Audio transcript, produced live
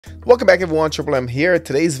Welcome back everyone, Triple M here. In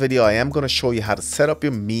today's video, I am going to show you how to set up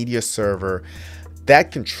your media server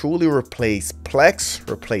that can truly replace Plex,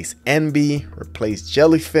 replace Emby, replace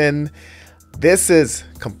Jellyfin. This is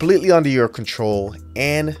completely under your control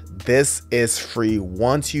and this is free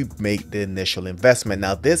once you make the initial investment.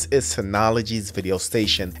 Now this is Synolygy's video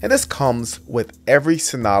station and this comes with every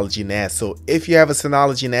Synology NAS. So if you have a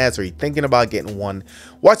Synology NAS or you're thinking about getting one,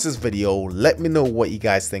 watch this video. Let me know what you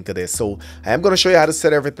guys think of this. So I am going to show you how to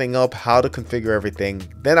set everything up, how to configure everything.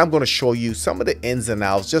 Then I'm going to show you some of the ins and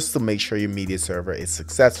outs just to make sure your media server is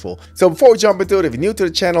successful. So before we jump into it, if you're new to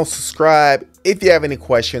the channel, subscribe. If you have any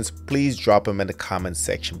questions, please drop them in the comment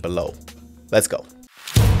section below. Let's go.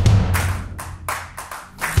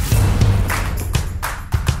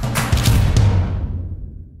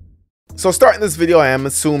 So starting this video, I am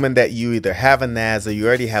assuming that you either have a NAS or you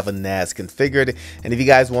already have a NAS configured. And if you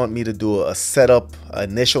guys want me to do a setup,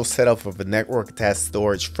 initial setup of a network attached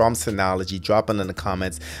storage from Synology, drop it in the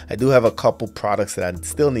comments. I do have a couple products that I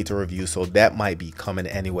still need to review, so that might be coming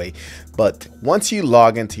anyway. But once you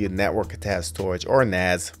log into your network attached storage or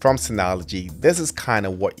NAS from Synology, this is kind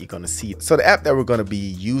of what you're going to see. So the app that we're going to be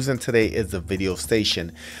using today is the video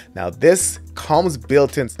station. Now this comes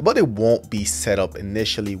built in, but it won't be set up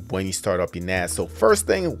initially when you start up your NAS. So first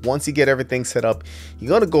thing, once you get everything set up, you're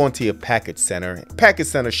going to go into your package center. Package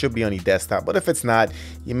center should be on your desktop, but if it's not,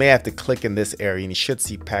 you may have to click in this area and you should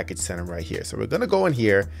see package center right here. So we're going to go in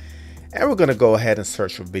here and we're going to go ahead and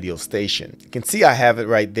search for video station. You can see I have it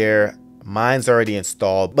right there. Mine's already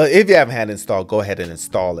installed, but if you haven't had it installed, go ahead and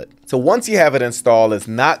install it. So once you have it installed, it's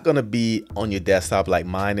not going to be on your desktop like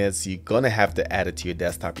mine is. You're going to have to add it to your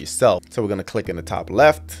desktop yourself. So we're going to click in the top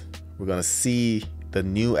left. We're going to see the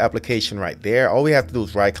new application right there. All we have to do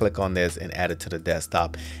is right click on this and add it to the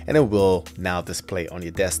desktop and it will now display on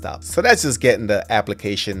your desktop. So that's just getting the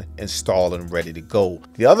application installed and ready to go.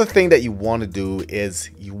 The other thing that you want to do is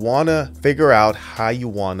you want to figure out how you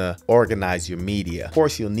want to organize your media. Of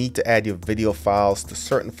course, you'll need to add your video files to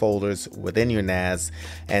certain folders within your NAS,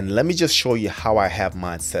 and let me just show you how I have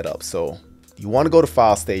mine set up. So you want to go to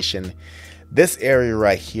File Station. This area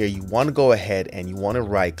right here, you want to go ahead and you want to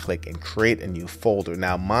right click and create a new folder.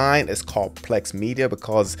 Now mine is called Plex Media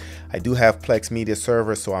because I do have Plex Media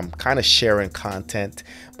server, so I'm kind of sharing content.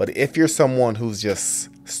 But if you're someone who's just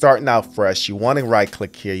starting out fresh, you want to right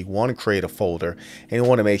click here, you want to create a folder and you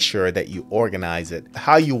want to make sure that you organize it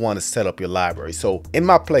how you want to set up your library. So in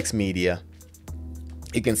my Plex Media,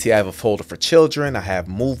 you can see I have a folder for children, I have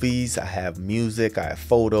movies, I have music, I have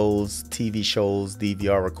photos, TV shows,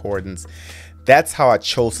 DVR recordings. That's how I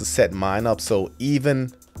chose to set mine up. So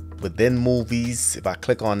even within movies, if I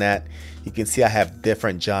click on that, you can see I have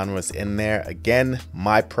different genres in there. Again,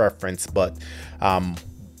 my preference, but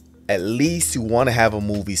at least you want to have a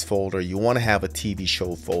movies folder, you want to have a TV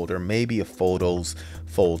show folder, maybe a photos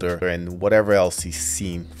folder, and whatever else you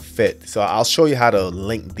seem fit. So I'll show you how to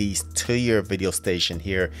link these to your video station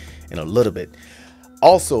here in a little bit.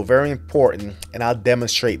 Also very important, and I'll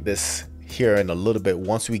demonstrate this here in a little bit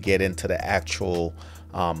once we get into the actual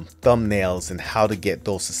thumbnails and how to get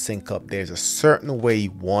those to sync up. There's a certain way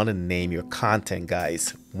you want to name your content,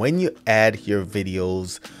 guys. When you add your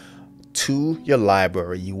videos to your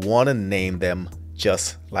library, you want to name them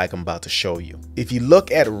just like I'm about to show you. If you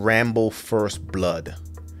look at Rambo First Blood,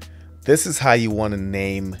 this is how you want to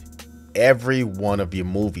name every one of your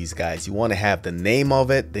movies, guys. You want to have the name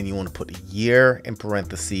of it, then you want to put a year in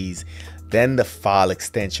parentheses, then the file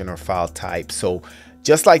extension or file type. So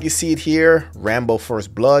just like you see it here, Rambo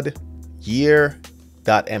First Blood,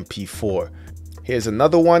 year.mp4. Here's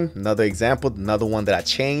another one, another example, another one that I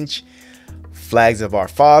changed. Flags of Our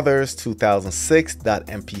Fathers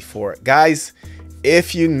 2006.mp4. Guys,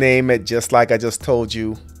 if you name it just like I just told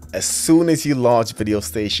you, as soon as you launch Video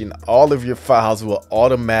Station, all of your files will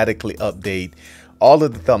automatically update. All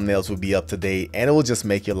of the thumbnails will be up to date and it will just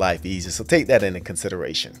make your life easier. So take that into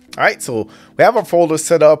consideration. All right, so we have our folder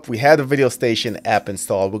set up. We have the Video Station app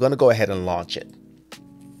installed. We're going to go ahead and launch it.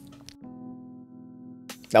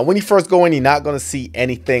 Now, when you first go in, you're not going to see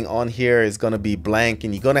anything on here. It's going to be blank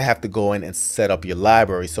and you're going to have to go in and set up your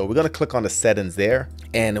library. So we're going to click on the settings there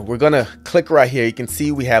and we're going to click right here. You can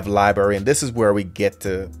see we have library and this is where we get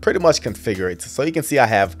to pretty much configure it. So you can see I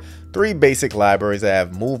have 3 basic libraries. I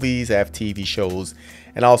have movies, I have TV shows,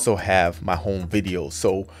 and I also have my home videos.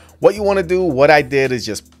 So what you want to do, what I did is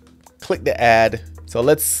just click the add. So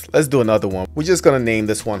let's do another one. We're just going to name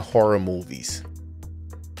this one horror movies.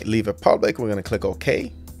 Leave it public. We're going to click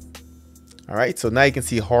OK. All right, so now you can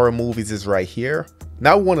see horror movies is right here.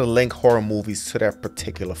 Now we want to link horror movies to that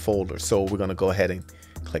particular folder. So we're going to go ahead and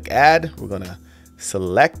click add. We're going to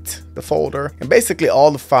select the folder, and basically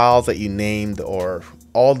all the files that you named or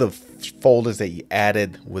all the folders that you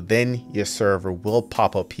added within your server will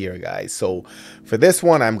pop up here, guys. So for this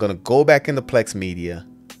one, I'm going to go back into Plex Media.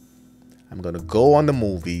 I'm going to go on the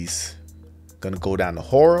movies, going to go down to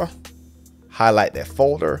horror, highlight that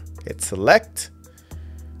folder, hit select.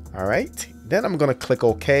 All right, then I'm going to click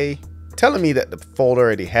OK, telling me that the folder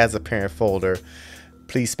already has a parent folder.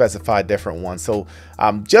 Please specify a different one. So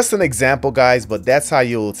just an example, guys, but that's how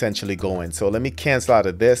you'll essentially go in. So let me cancel out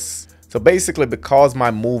of this. So basically, because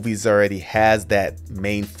my movies already has that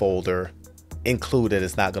main folder included,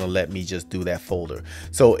 it's not going to let me just do that folder.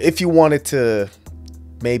 So if you wanted to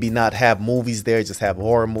maybe not have movies there, just have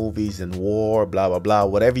horror movies and war, blah, blah, blah,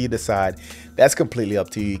 whatever you decide, that's completely up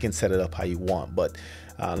to you. You can set it up how you want. But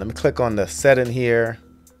let me click on the setting here,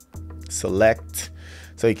 select.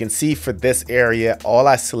 So you can see for this area, all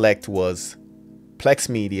I select was Plex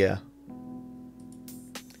Media.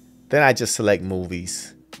 Then I just select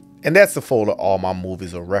movies. And that's the folder all my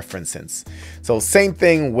movies are referencing. So same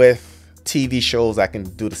thing with TV shows. I can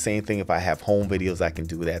do the same thing. If I have home videos, I can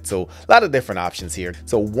do that. So a lot of different options here.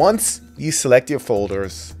 So once you select your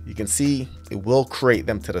folders, you can see it will create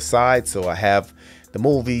them to the side. So I have the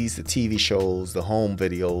movies, the TV shows, the home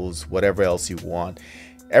videos, whatever else you want.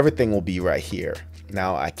 Everything will be right here.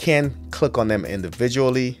 Now I can click on them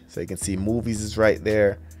individually. So you can see movies is right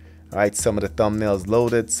there. All right, some of the thumbnails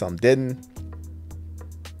loaded, some didn't.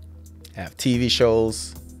 Have TV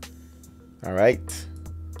shows. All right,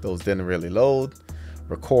 those didn't really load.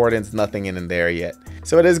 Recordings, nothing in there yet.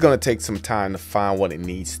 So it is going to take some time to find what it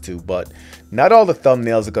needs to, but not all the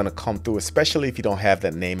thumbnails are going to come through, especially if you don't have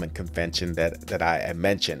that name and convention that I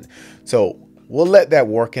mentioned. So we'll let that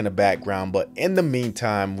work in the background, but in the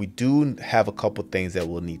meantime, we do have a couple things that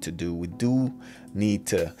we'll need to do. We do need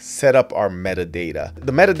to set up our metadata.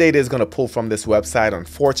 The metadata is going to pull from this website.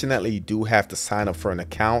 Unfortunately, you do have to sign up for an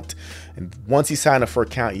account. And once you sign up for an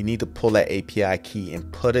account, you need to pull that API key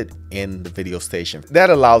and put it in the video station. That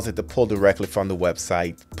allows it to pull directly from the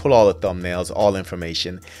website, pull all the thumbnails, all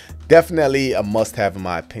information. Definitely a must-have in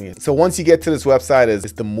my opinion. So once you get to this website,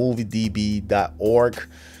 it's themoviedb.org.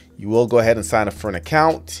 You will go ahead and sign up for an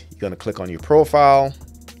account. You're going to click on your profile.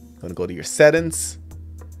 You're going to go to your settings.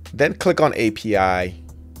 Then click on API,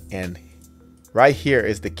 and right here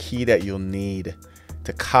is the key that you'll need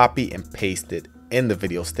to copy and paste it in the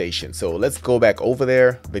video station. So let's go back over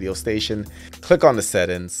there, video station, click on the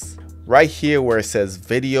settings. Right here where it says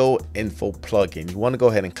video info plugin, you want to go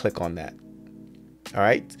ahead and click on that. All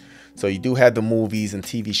right, so you do have the movies and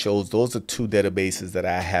TV shows. Those are two databases that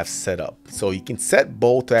I have set up. So you can set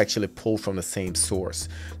both to actually pull from the same source.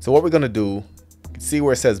 So what we're going to do, you can see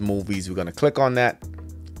where it says movies, we're going to click on that.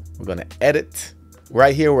 We're going to edit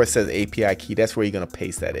right here where it says API key. That's where you're going to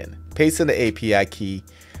paste that in. Paste in the API key,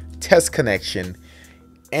 test connection.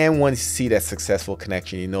 And once you see that successful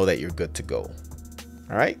connection, you know that you're good to go.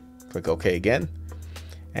 All right, click OK again.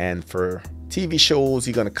 And for TV shows,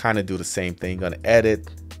 you're going to kind of do the same thing. You're going to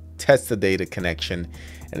edit, test the data connection,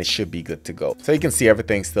 and it should be good to go. So you can see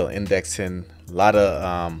everything's still indexing. A lot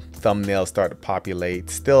of thumbnails start to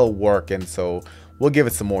populate, still working. So we'll give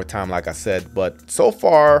it some more time, like I said, but so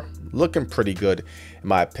far looking pretty good in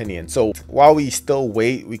my opinion. So while we still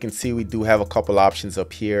wait, we can see we do have a couple options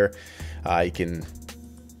up here. You can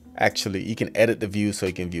edit the view, so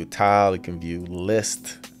you can view tile, you can view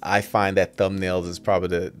list. I find that thumbnails is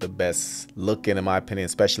probably the best looking in my opinion,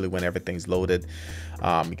 especially when everything's loaded.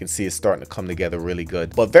 You can see it's starting to come together really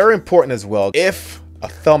good. But very important as well, if a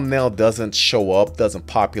thumbnail doesn't show up, doesn't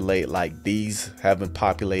populate like these haven't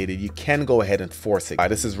populated, you can go ahead and force it. All right,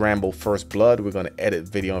 this is Rambo First Blood. We're going to edit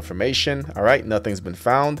video information. All right, nothing's been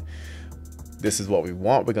found. This is what we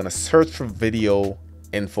want. We're going to search for video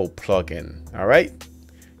info plugin. All right,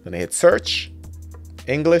 going to hit search,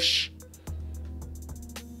 English.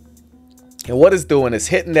 And what it's doing is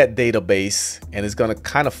hitting that database and it's going to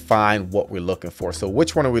kind of find what we're looking for. So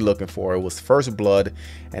which one are we looking for? It was First Blood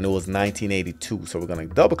and it was 1982. So we're going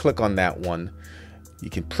to double click on that one. You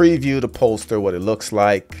can preview the poster, what it looks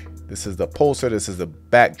like. This is the poster. This is the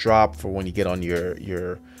backdrop for when you get on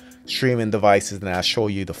your streaming devices. And I'll show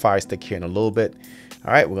you the Firestick here in a little bit.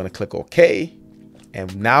 All right, we're going to click OK.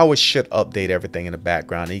 And now it should update everything in the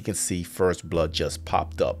background. And you can see First Blood just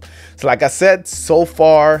popped up. So like I said, so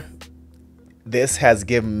far, this has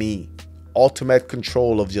given me ultimate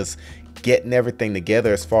control of just getting everything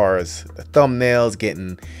together as far as the thumbnails,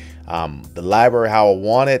 getting the library how I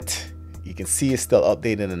want it. You can see it's still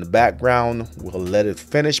updating in the background. We'll let it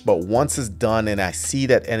finish, but once it's done and I see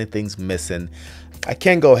that anything's missing, I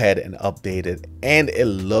can go ahead and update it, and it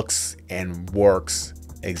looks and works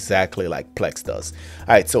exactly like Plex does. All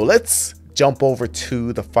right, so let's jump over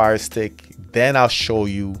to the Fire Stick. Then I'll show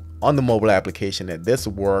you on the mobile application that this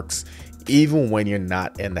works even when you're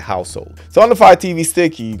not in the household. So on the Fire TV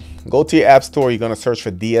Stick, you go to your app store, you're going to search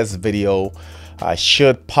for DS Video.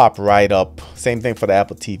 Should pop right up. Same thing for the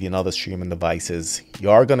Apple TV and other streaming devices. You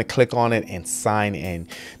are going to click on it and sign in.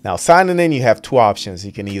 Now signing in, you have two options.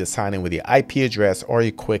 You can either sign in with your IP address or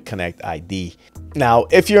your Quick Connect ID. Now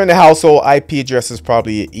if you're in the household, IP address is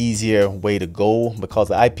probably an easier way to go because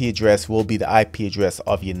the IP address will be the IP address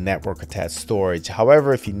of your network attached storage.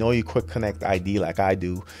 However, if you know your Quick Connect ID like I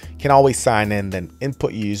do, you can always sign in, then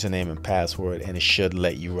input your username and password, and it should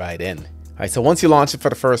let you right in. All right, so once you launch it for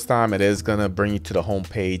the first time, it is gonna bring you to the home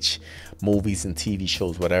page, movies and TV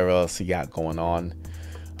shows, whatever else you got going on.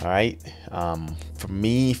 All right, for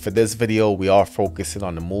me, for this video, we are focusing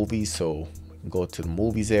on the movies, so go to the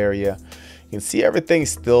movies area. You can see everything's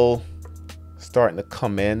still starting to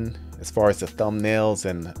come in as far as the thumbnails,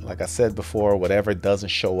 and like I said before, whatever doesn't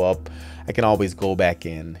show up, I can always go back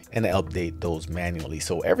in and update those manually.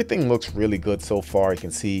 So everything looks really good so far. You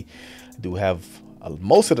can see I do have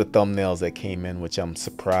most of the thumbnails that came in, which I'm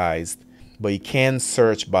surprised, but you can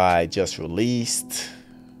search by just released,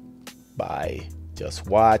 by just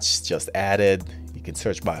watched, just added. You can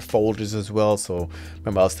search by folders as well. So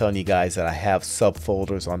remember I was telling you guys that I have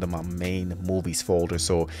subfolders under my main movies folder.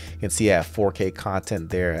 So you can see I have 4K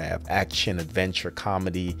content there. I have action, adventure,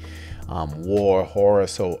 comedy, war, horror.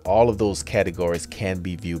 So all of those categories can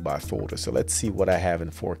be viewed by folder. So let's see what I have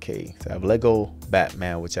in 4K. So I have Lego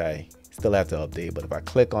Batman, which I still have to update, but if I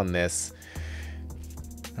click on this,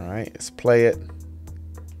 all right, let's play it, and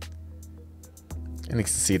you can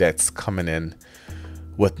see that's coming in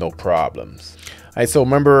with no problems. All right, so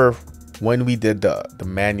remember when we did the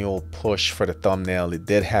manual push for the thumbnail, it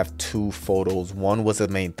did have two photos. One was the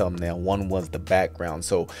main thumbnail, one was the background.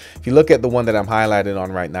 So if you look at the one that I'm highlighted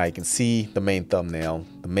on right now, you can see the main thumbnail,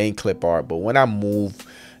 the main clip art, but when I move,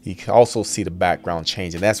 you can also see the background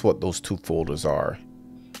change, and that's what those two folders are.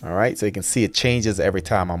 All right, so you can see it changes every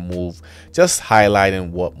time I move, just highlighting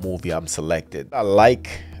what movie I'm selected. I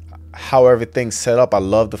like how everything's set up. I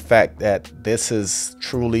love the fact that this is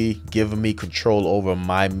truly giving me control over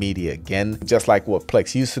my media again, just like what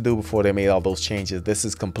Plex used to do before they made all those changes. This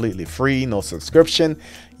is completely free, no subscription.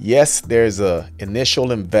 Yes, there's a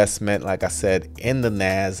initial investment, like I said, in the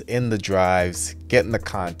NAS, in the drives, getting the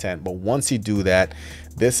content, but once you do that,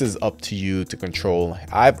 this is up to you to control.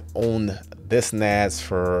 I've owned this NAS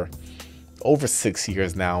for over 6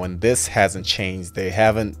 years now, and this hasn't changed. They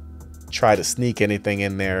haven't tried to sneak anything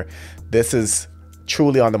in there. This is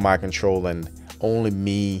truly under my control, and only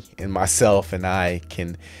me and myself and I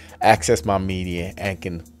can access my media and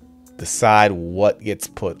can decide what gets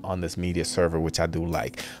put on this media server, which I do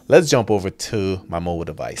like. Let's jump over to my mobile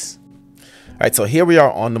device. All right, so here we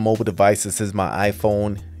are on the mobile device. This is my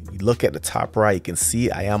iPhone. Look at the top right, you can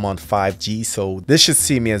see I am on 5G, so this should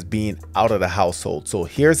see me as being out of the household. So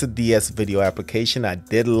here's the DS Video application. I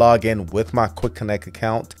did log in with my Quick Connect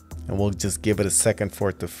account, and we'll just give it a second for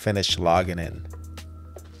it to finish logging in.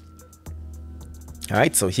 All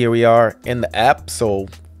right, so here we are in the app. So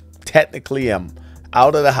technically I'm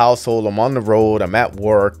out of the household, I'm on the road, I'm at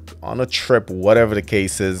work, on a trip, whatever the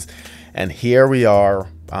case is, and here we are.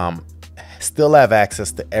 Still have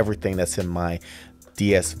access to everything that's in my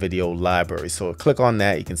DS Video library. So click on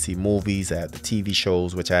that, you can see movies, I have the TV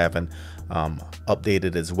shows, which I haven't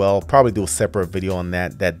updated as well. Probably do a separate video on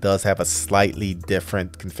that. That does have a slightly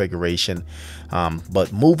different configuration,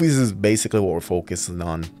 but movies is basically what we're focusing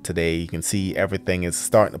on today. You can see everything is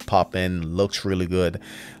starting to pop in, looks really good.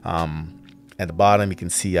 At the bottom you can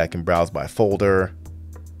see I can browse by folder.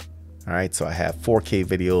 All right, so I have 4K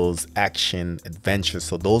videos, action, adventure.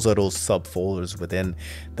 So those are those subfolders within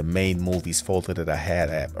the main movies folder that I had.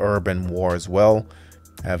 I have urban, war as well.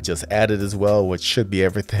 I have just added as well, which should be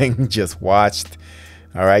everything just watched.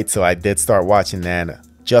 All right, so I did start watching that.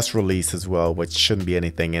 Just released as well, which shouldn't be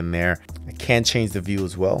anything in there. I can change the view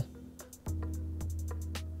as well.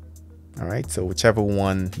 All right, so whichever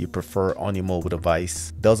one you prefer on your mobile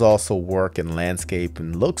device. Does also work in landscape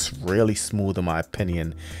and looks really smooth in my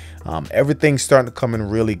opinion. Everything's starting to come in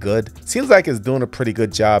really good. Seems like it's doing a pretty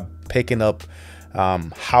good job picking up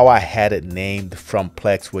how I had it named from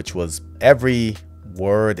Plex, which was every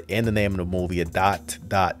word in the name of the movie, a dot,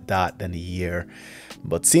 dot, dot, then a year.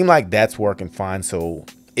 But seemed like that's working fine. So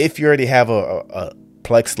if you already have a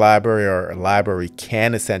Plex library, or a library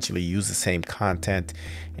can essentially use the same content,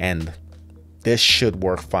 and this should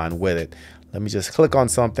work fine with it. Let me just click on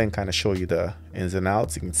something, kind of show you the ins and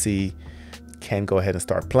outs. You can see, can go ahead and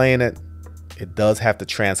start playing it. It does have to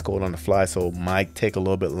transcode on the fly, so it might take a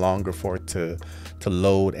little bit longer for it to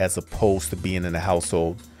load as opposed to being in the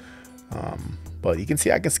household. But you can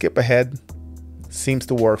see I can skip ahead. Seems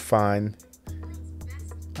to work fine.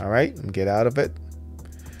 All right, and get out of it.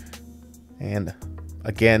 And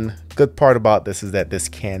again, good part about this is that this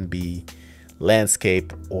can be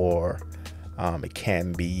landscape, or it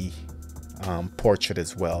can be portrait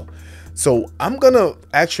as well. So I'm gonna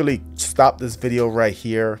actually stop this video right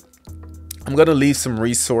here. I'm gonna leave some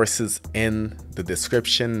resources in the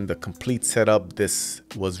description, the complete setup. This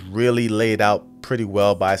was really laid out pretty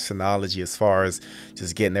well by Synolygy as far as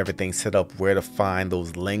just getting everything set up, where to find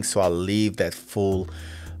those links. So I'll leave that full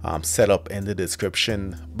setup in the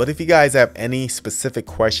description. But if you guys have any specific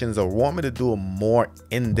questions or want me to do a more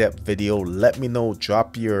in-depth video, let me know.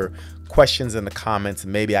 Drop your questions in the comments.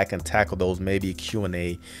 Maybe I can tackle those, maybe a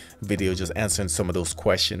Q&A video just answering some of those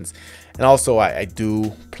questions. And also I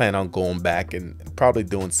do plan on going back and probably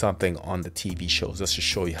doing something on the TV shows just to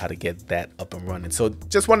show you how to get that up and running. So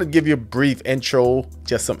just wanted to give you a brief intro,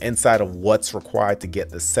 just some insight of what's required to get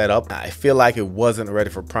the setup. I feel like it wasn't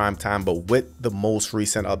ready for prime time, but with the most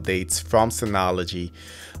recent updates from Synology,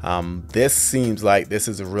 this seems like this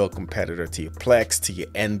is a real competitor to your Plex, to your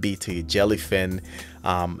Emby, to your Jellyfin,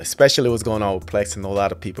 especially what's going on with Plex. I know a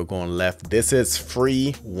lot of people going left. This is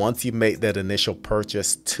free once you make that initial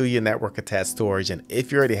purchase to your network attached storage. And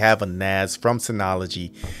if you already have a NAS from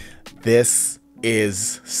Synology, this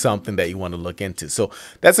is something that you want to look into. So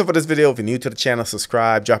that's it for this video. If you're new to the channel,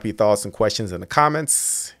 subscribe, drop your thoughts and questions in the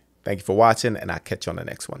comments. Thank you for watching, and I'll catch you on the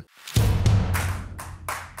next one.